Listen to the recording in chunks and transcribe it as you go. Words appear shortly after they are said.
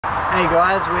Hey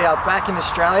guys, we are back in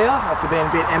Australia after being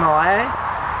a bit MIA.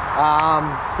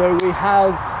 So we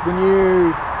have the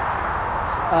new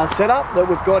setup that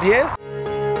we've got here.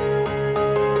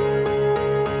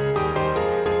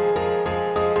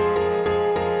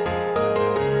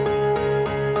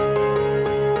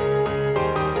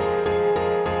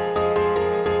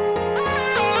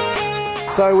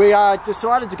 So we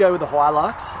decided to go with the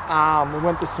Hilux. We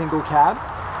went the single cab.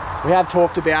 We have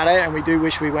talked about it and we do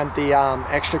wish we went the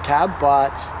extra cab,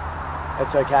 but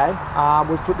it's okay.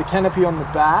 We've put the canopy on the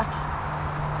back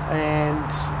and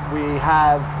we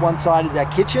have one side is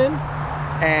our kitchen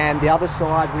and the other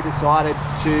side we decided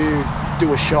to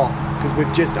do a shop because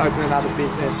we've just opened another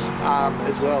business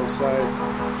as well. So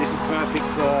this is perfect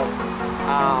for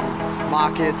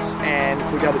markets, and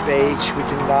if we go to the beach we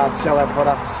can sell our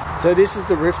products. So this is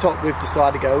the rooftop we've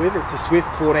decided to go with. It's a Swift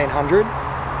 1400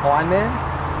 Ironman.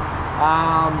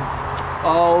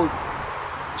 I'll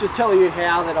just tell you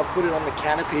how that I put it on the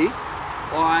canopy.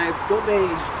 I've got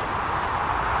these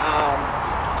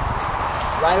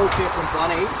rails here from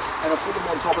Bunnies and I put them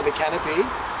on top of the canopy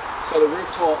so the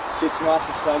rooftop sits nice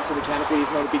and snug to the canopy. There's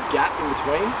not a big gap in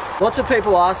between. Lots of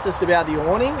people asked us about the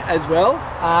awning as well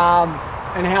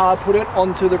and how I put it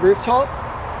onto the rooftop.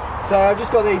 So I've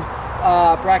just got these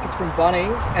brackets from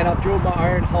Bunnies and I've drilled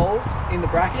my own holes in the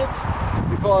brackets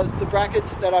because the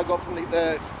brackets that I got from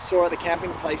the store at the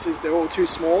camping places, they're all too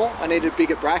small. I needed a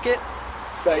bigger bracket.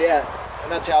 So yeah, and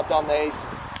that's how I've done these.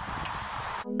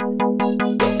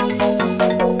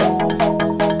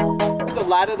 The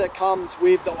ladder that comes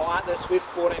with the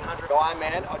Swift 1400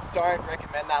 Ironman, I don't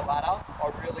recommend that ladder.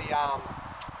 I really,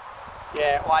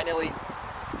 yeah, I nearly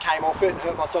came off it and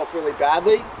hurt myself really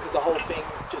badly because the whole thing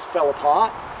just fell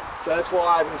apart. So that's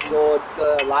why I've installed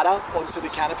the ladder onto the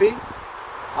canopy.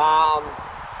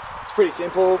 It's pretty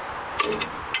simple.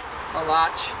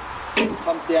 Unlatch,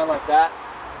 comes down like that.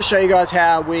 I'll show you guys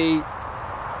how we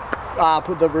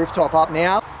put the rooftop up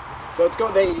now. So it's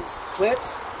got these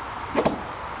clips,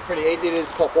 pretty easy to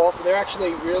just pop off. They're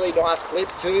actually really nice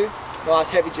clips too, nice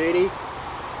heavy duty.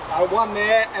 One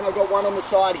there, and I've got one on the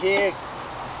side here.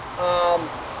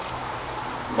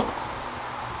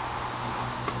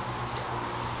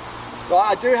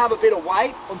 I do have a bit of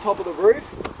weight on top of the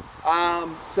roof,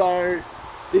 so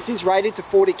this is rated to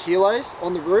 40 kilos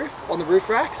on the roof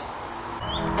racks.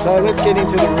 So let's get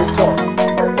into the rooftop.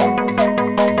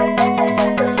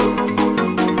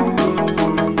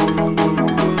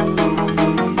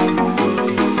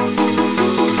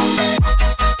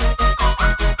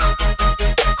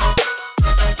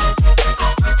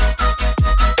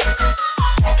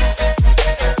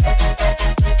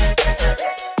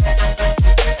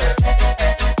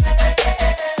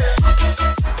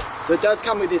 So it does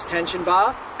come with this tension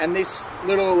bar, and this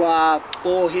little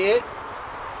ball here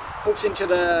hooks into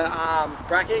the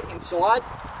bracket inside,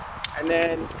 and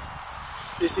then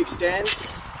this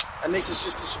extends, and this is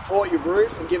just to support your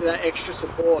roof and give it that extra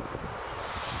support.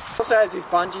 It also has this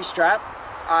bungee strap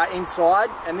inside,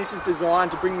 and this is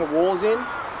designed to bring the walls in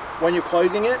when you're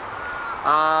closing it,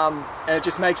 and it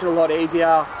just makes it a lot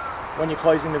easier when you're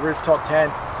closing the rooftop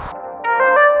tent.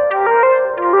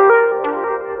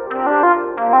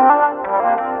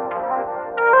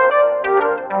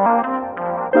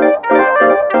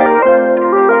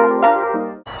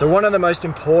 So one of the most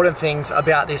important things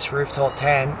about this rooftop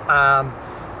tent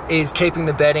is keeping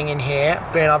the bedding in here,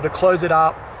 being able to close it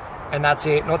up, and that's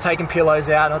it. Not taking pillows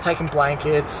out, not taking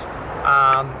blankets,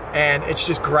 and it's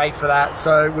just great for that.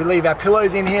 So we leave our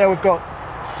pillows in here. We've got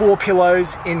 4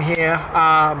 pillows in here,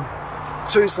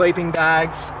 2 sleeping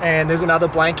bags, and there's another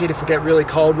blanket if we get really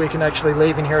cold we can actually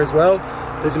leave in here as well.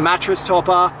 There's a mattress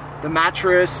topper, the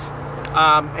mattress,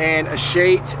 and a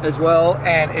sheet as well,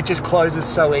 and it just closes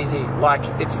so easy. Like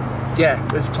it's, yeah,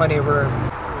 there's plenty of room.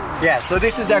 Yeah, so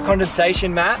this is our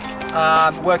condensation mat.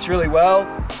 Works really well,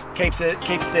 keeps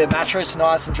the mattress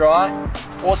nice and dry.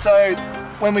 Also,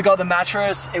 when we got the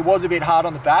mattress, it was a bit hard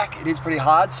on the back. It is pretty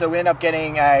hard, so we end up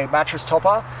getting a mattress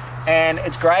topper, and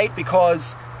it's great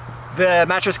because the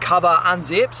mattress cover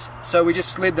unzips, so we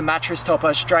just slid the mattress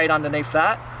topper straight underneath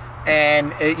that,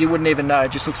 and you wouldn't even know.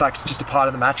 It just looks like it's just a part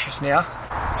of the mattress now.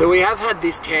 So we have had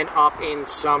this tent up in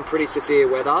some pretty severe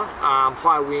weather,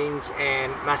 high winds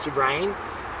and massive rain.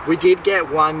 We did get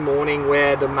one morning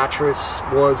where the mattress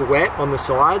was wet on the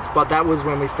sides, but that was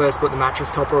when we first put the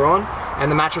mattress topper on, and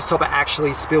the mattress topper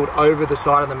actually spilled over the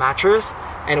side of the mattress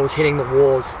and it was hitting the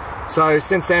walls. So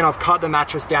since then I've cut the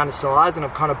mattress down to size and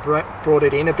I've kind of brought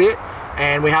it in a bit,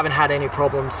 and we haven't had any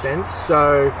problems since.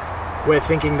 So we're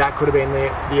thinking that could have been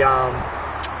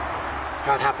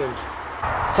how it happened.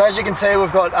 So as you can see,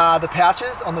 we've got the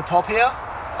pouches on the top here.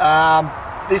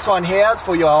 this one here is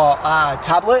for your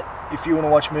tablet if you want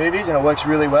to watch movies, and it works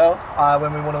really well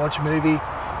when we want to watch a movie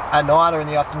at night or in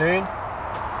the afternoon.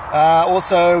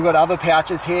 Also, we've got other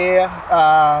pouches here.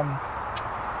 A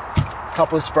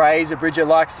couple of sprays that Bridget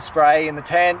likes to spray in the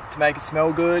tent to make it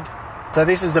smell good. So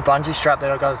this is the bungee strap that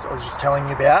I was just telling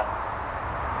you about.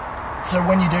 So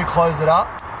when you do close it up,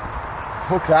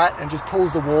 hook that and just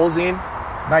pulls the walls in.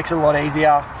 Makes it a lot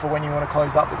easier for when you want to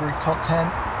close up the rooftop tent.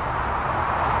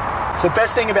 So the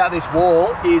best thing about this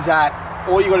wall is that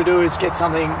all you got to do is get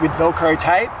something with Velcro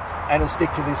tape and it'll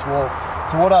stick to this wall.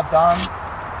 So what I've done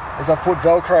is I've put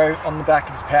Velcro on the back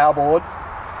of this power board,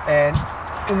 and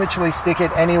you can literally stick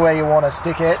it anywhere you want to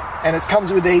stick it. And it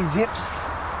comes with these zips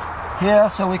here,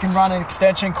 so we can run an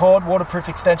extension cord, waterproof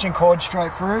extension cord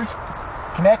straight through,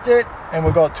 connect it, and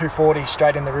we've got 240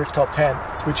 straight in the rooftop tent,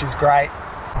 which is great.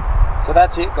 So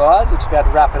that's it, guys. We're just about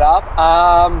to wrap it up.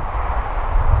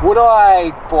 Would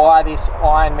I buy this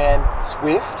Ironman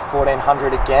Swift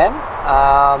 1400 again?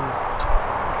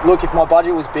 Look, if my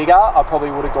budget was bigger, I probably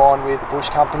would have gone with the Bush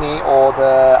Company or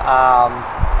the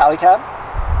Alicab.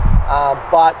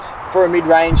 But for a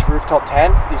mid-range rooftop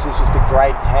tent, this is just a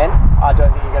great tent. I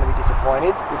don't think you're going to be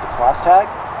disappointed with the price tag.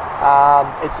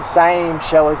 It's the same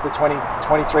shell as the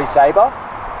 2023 Sabre.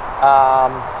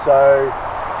 So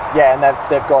yeah, and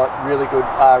they've got really good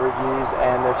reviews,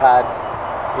 and they've had,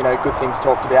 you know, good things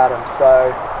talked about them.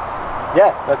 So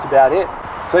yeah, that's about it.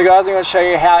 So guys, I'm going to show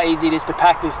you how easy it is to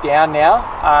pack this down now.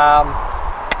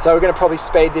 So we're going to probably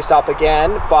speed this up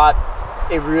again, but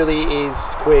it really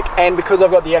is quick. And because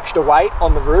I've got the extra weight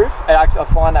on the roof, I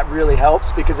find that really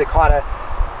helps, because it kind of,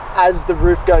 as the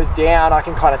roof goes down, I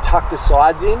can kind of tuck the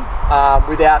sides in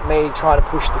without me trying to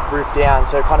push the roof down.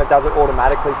 So it kind of does it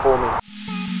automatically for me.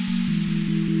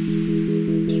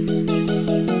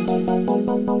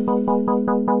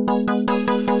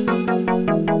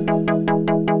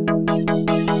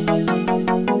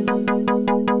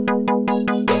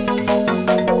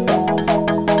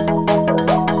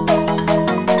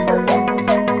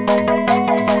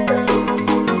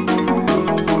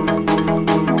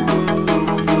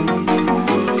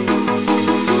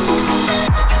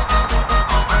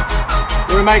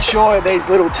 Make sure these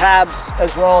little tabs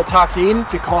as well are tucked in,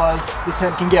 because the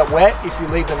tent can get wet if you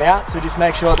leave them out, so just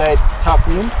make sure they're tucked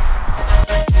in.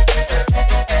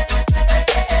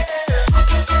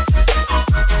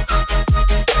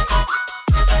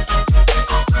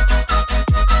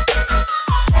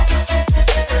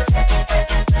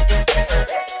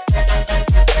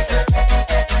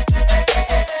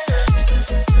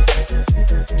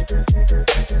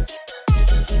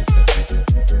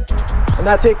 And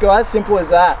that's it, guys, simple as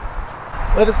that.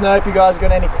 Let us know if you guys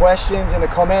got any questions in the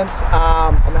comments.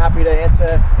 I'm happy to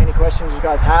answer any questions you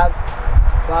guys have.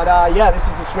 But yeah, this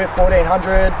is the Swift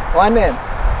 1400 Ironman.